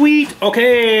 Sweet.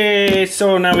 Okay,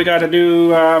 so now we got to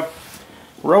do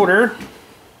rotor.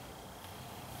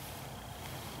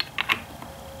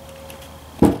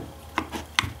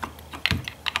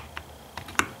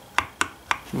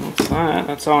 That's that.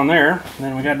 That's on there. And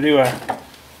then we got to do a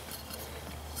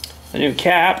new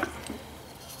cap.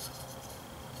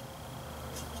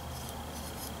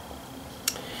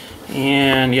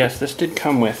 And yes, this did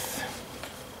come with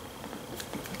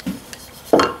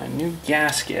a new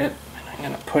gasket. I'm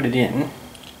going to put it in.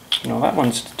 You know, that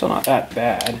one's still not that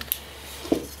bad.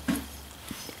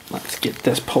 Let's get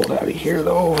this pulled out of here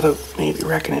though, without maybe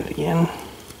wrecking it again.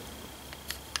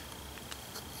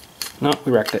 No,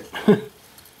 we wrecked it.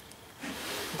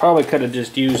 Probably could have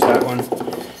just used that one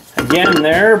again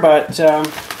there, but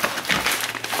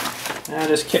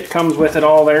this kit comes with it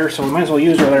all there, so we might as well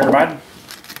use her there, bud.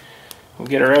 We'll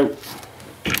get her out.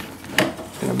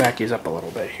 I'm going to back these up a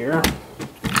little bit here.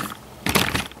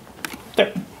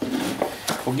 There.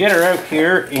 We'll get her out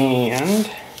here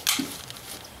and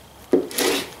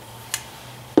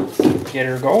get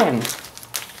her going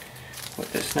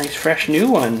with this nice fresh new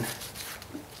one.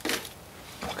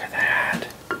 Look at that.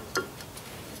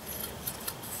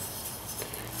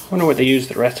 I wonder what they use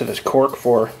the rest of this cork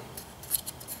for.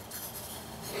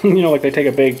 You know, like they take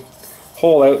a big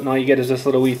hole out and all you get is this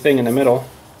little wee thing in the middle.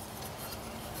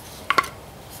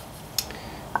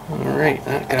 Alright,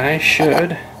 that guy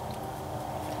should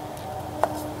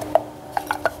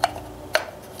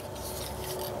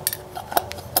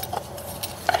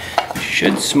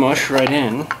smush right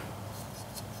in.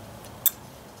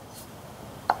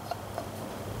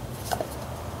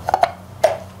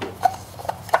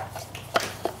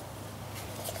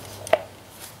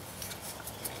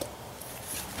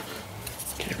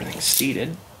 Get everything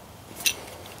seated.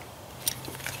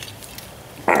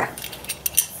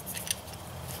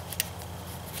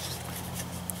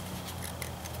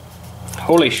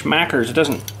 Holy schmackers, it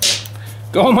doesn't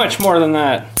Go much more than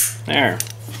that. There.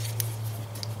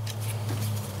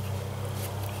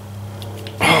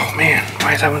 Oh man,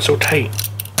 why is that one so tight?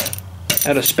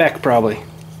 Out of spec probably.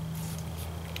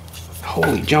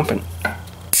 Holy jumping.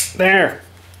 There.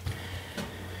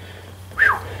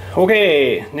 Whew.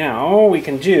 Okay, now we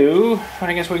can do,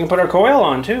 I guess we can put our coil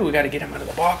on too. We got to get him out of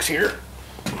the box here.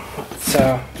 Let's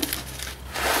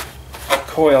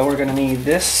coil, we're going to need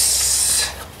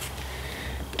this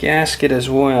gasket as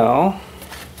well.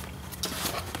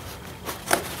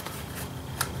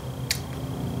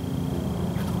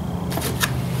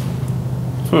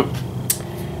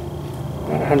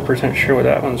 Not 100% sure what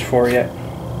that one's for yet.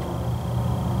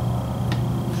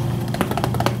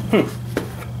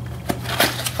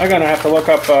 I'm gonna have to look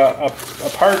up a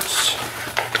parts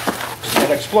that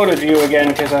exploded view again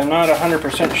because I'm not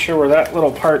 100% sure where that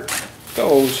little part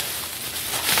goes.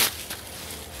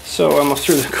 So I almost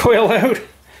threw the coil out.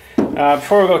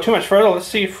 Before we go too much further, let's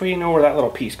see if we know where that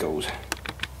little piece goes.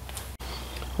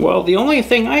 Well, the only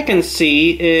thing I can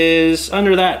see is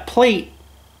under that plate.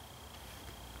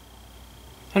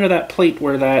 Under that plate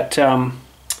where that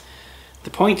the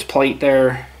points plate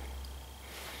there.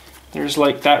 There's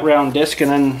like that round disc, and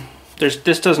then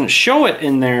this doesn't show it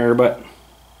in there, but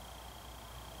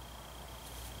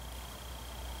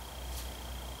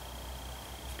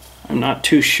I'm not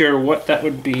too sure what that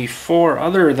would be for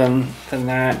other than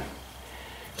that,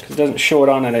 because it doesn't show it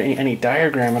on any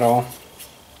diagram at all.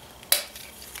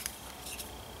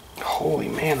 Holy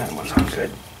man, that one's not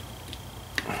good.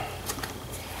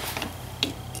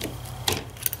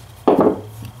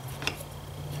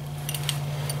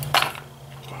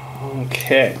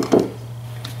 Okay,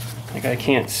 like I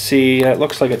can't see, it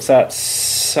looks like it's that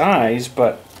size,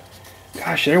 but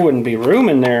gosh, there wouldn't be room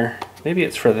in there. Maybe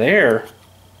it's for there.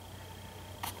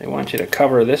 They want you to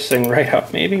cover this thing right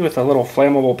up, maybe with a little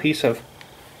flammable piece of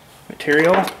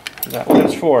material. Is that what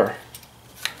it's for?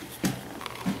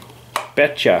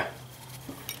 Betcha.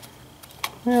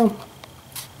 Well,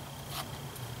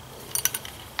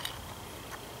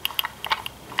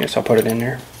 guess I'll put it in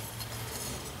there.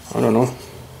 I don't know.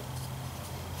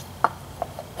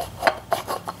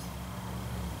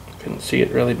 Couldn't see it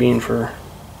really being for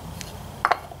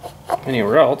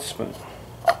anywhere else, but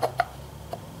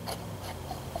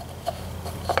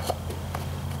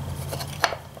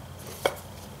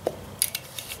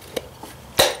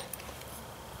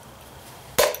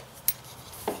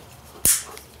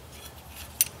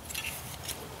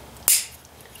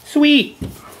sweet.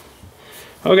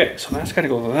 Okay, so that's got to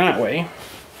go that way.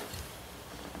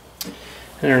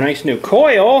 And our nice new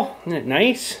coil, isn't it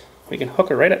nice? We can hook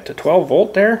it right up to 12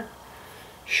 volt there.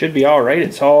 Should be all right.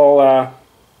 It's all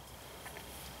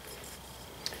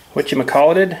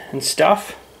whatchamacallited and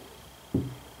stuff.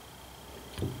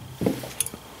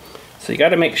 So you got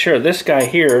to make sure this guy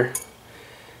here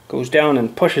goes down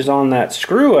and pushes on that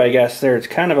screw, I guess there. It's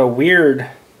kind of a weird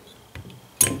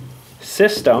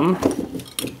system.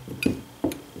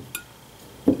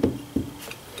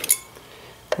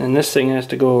 And this thing has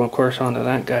to go, of course, onto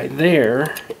that guy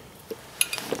there.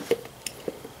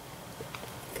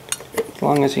 As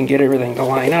long as you can get everything to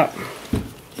line up.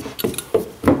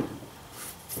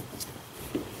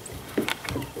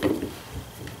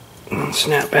 And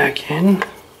snap back in.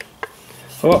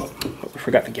 Oh, we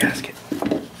forgot the gasket. We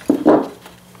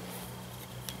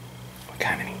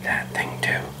kind of need that thing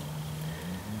too.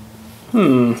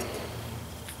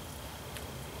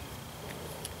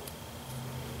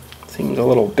 Seems a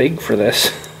little big for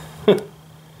this. I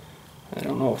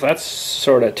don't know if that's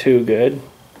sort of too good.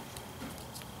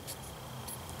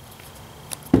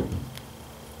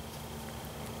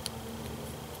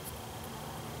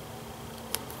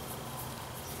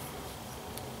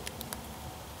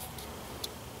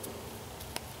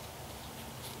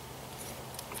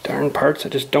 Darn parts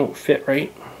that just don't fit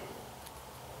right.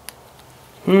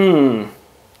 Well.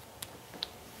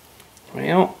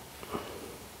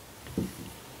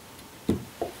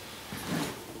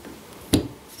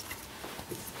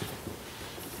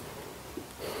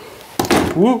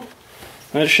 Whoop.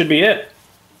 That should be it.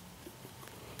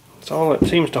 That's all it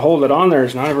seems to hold it on there.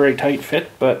 It's not a very tight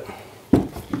fit, but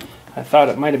I thought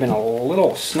it might have been a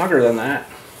little snugger than that.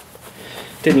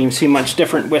 Didn't even seem much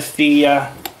different with the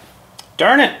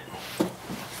darn it.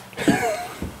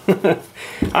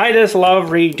 I just love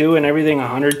redoing everything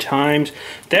 100 times.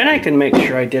 Then I can make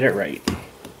sure I did it right.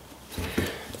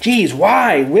 Geez,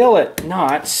 why will it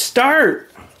not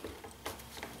start?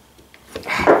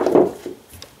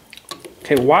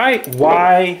 Okay,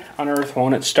 why on earth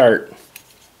won't it start?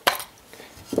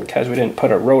 Because we didn't put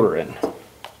a rotor in.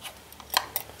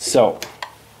 So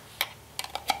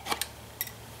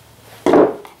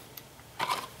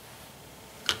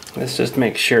Let's just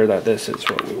make sure that this is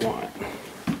what we want.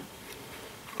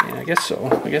 Yeah, I guess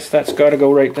so. I guess that's got to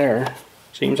go right there.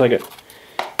 Seems like it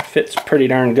fits pretty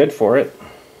darn good for it.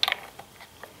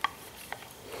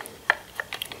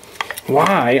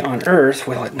 Why on earth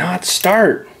will it not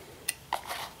start?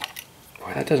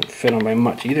 Boy, that doesn't fit on by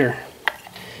much either.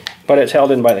 But it's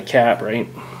held in by the cap, right?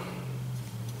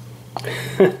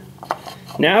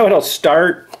 Now it'll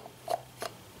start.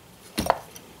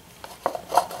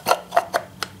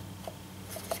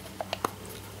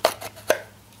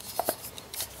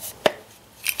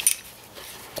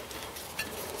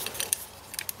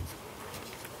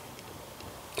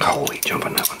 Holy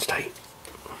jumping, that one's tight.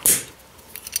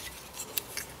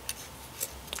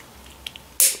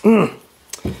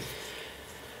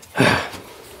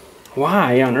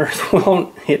 Why on earth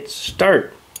won't it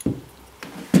start?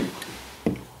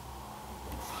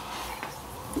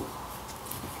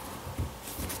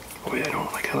 Boy, I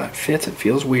don't like how that fits. It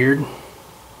feels weird.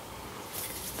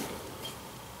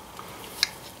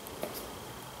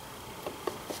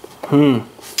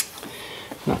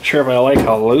 Not sure if I like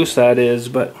how loose that is,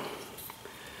 but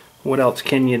what else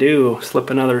can you do? Slip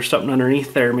another something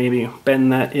underneath there, maybe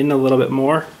bend that in a little bit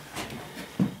more.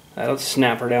 That'll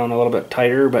snap her down a little bit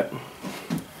tighter, but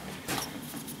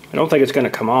I don't think it's going to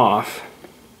come off.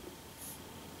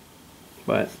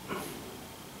 But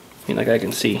I mean, like I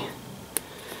can see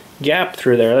gap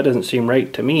through there. That doesn't seem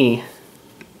right to me.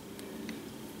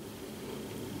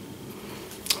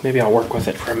 Maybe I'll work with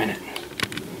it for a minute.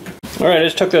 Alright, I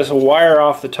just took this wire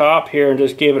off the top here and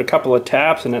just gave it a couple of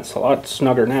taps, and it's a lot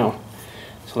snugger now.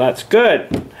 So that's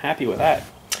good. Happy with that.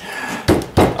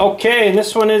 Okay, and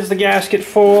this one is the gasket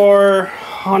for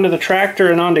onto the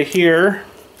tractor and onto here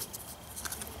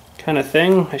kind of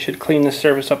thing. I should clean this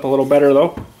surface up a little better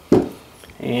though.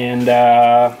 And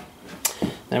then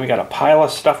we got a pile of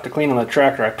stuff to clean on the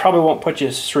tractor. I probably won't put you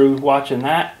through watching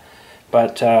that,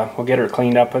 but we'll get her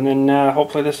cleaned up, and then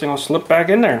hopefully this thing will slip back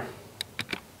in there.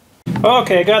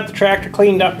 Okay, got the tractor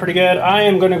cleaned up pretty good. I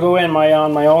am going to go in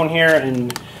on my own here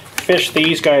and fish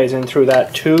these guys in through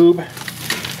that tube.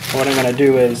 What I'm going to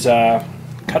do is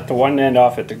cut the one end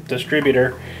off at the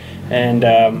distributor, and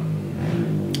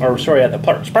or sorry, at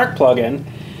the spark plug end,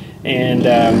 and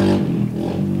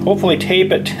hopefully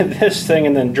tape it to this thing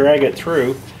and then drag it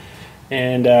through.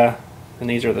 And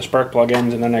these are the spark plug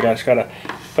ends, and then I just got to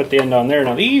put the end on there.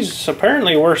 Now these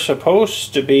apparently were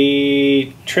supposed to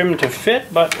be trimmed to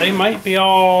fit, but they might be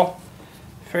all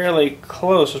fairly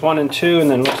close. There's 1 and 2,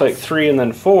 and then looks like 3 and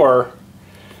then 4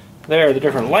 there, the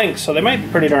different lengths, so they might be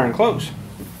pretty darn close.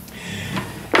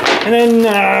 And then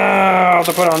I'll have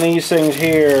to put on these things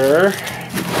here.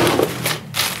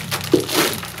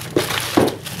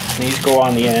 These go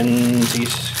on the ends,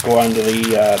 these go onto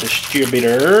the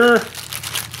distributor.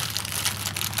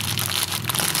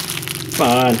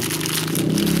 On.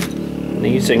 And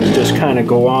these things just kind of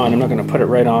go on. I'm not going to put it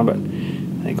right on, but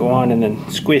they go on and then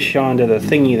squish onto the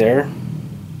thingy there.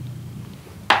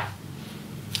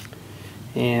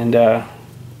 And I'm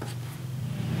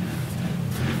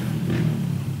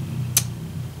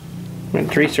going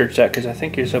to research that, because I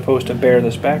think you're supposed to bear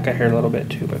this back here a little bit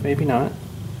too, but maybe not.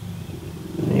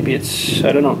 Maybe it's,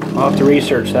 I don't know. I'll have to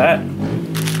research that,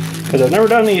 because I've never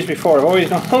done these before.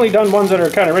 I've only done ones that are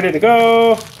kind of ready to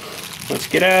go. Let's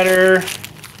get at her.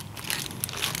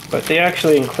 But they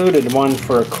actually included one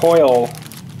for a coil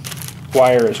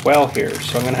wire as well here,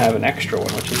 so I'm going to have an extra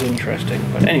one, which is interesting.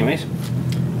 But anyways,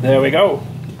 there we go.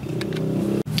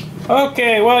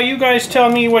 Okay, well, you guys tell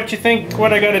me what you think,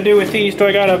 what I got to do with these. Do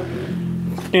I got to,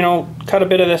 you know, cut a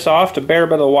bit of this off to bare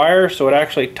bit of the wire so it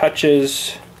actually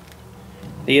touches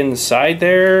the inside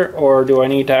there, or do I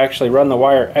need to actually run the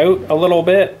wire out a little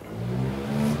bit?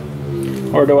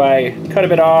 Or do I cut a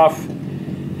bit off,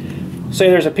 say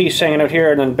there's a piece hanging out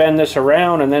here, and then bend this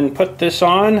around and then put this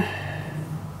on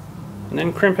and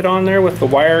then crimp it on there with the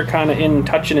wire kind of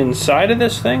touching inside of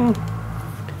this thing?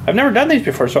 I've never done these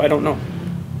before, so I don't know.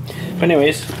 But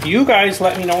anyways, you guys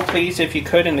let me know, please, if you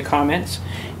could, in the comments.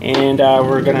 And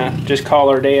we're gonna just call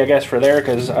our day, I guess, for there,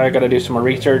 because I gotta do some more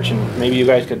research, and maybe you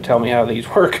guys could tell me how these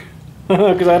work,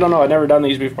 because I don't know, I've never done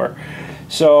these before.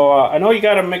 So I know you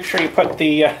gotta make sure you put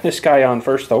the this guy on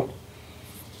first though,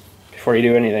 before you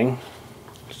do anything.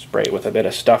 Spray it with a bit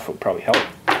of stuff would probably help.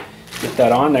 Get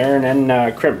that on there, and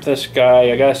then crimp this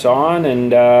guy, I guess, on.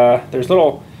 And there's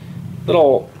little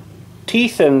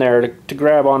teeth in there to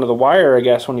grab onto the wire, I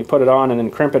guess, when you put it on, and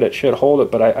then crimp it. It should hold it,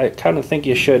 but I kind of think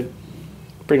you should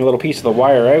bring a little piece of the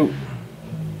wire out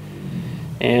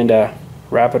and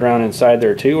wrap it around inside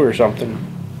there too, or something,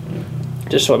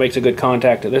 just so it makes a good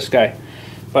contact to this guy.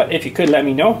 But if you could let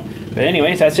me know, But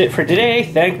anyways, that's it for today.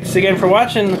 Thanks again for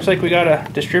watching. Looks like we got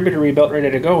a distributor rebuilt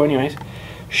ready to go anyways.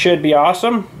 Should be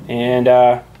awesome. And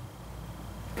I'm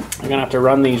gonna have to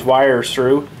run these wires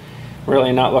through.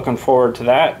 Really not looking forward to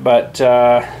that, but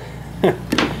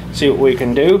see what we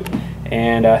can do.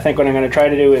 And I think what I'm going to try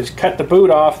to do is cut the boot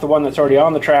off, the one that's already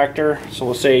on the tractor. So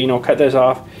we'll say, you know, cut this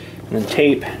off and then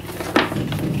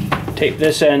tape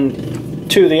this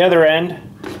end to the other end,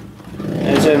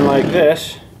 as in like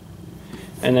this,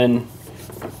 and then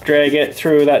drag it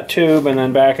through that tube and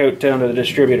then back out down to the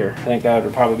distributor. I think that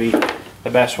would probably be the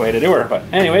best way to do it. But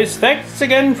anyways, thanks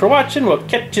again for watching. We'll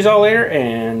catch you all later,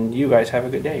 and you guys have a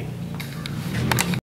good day.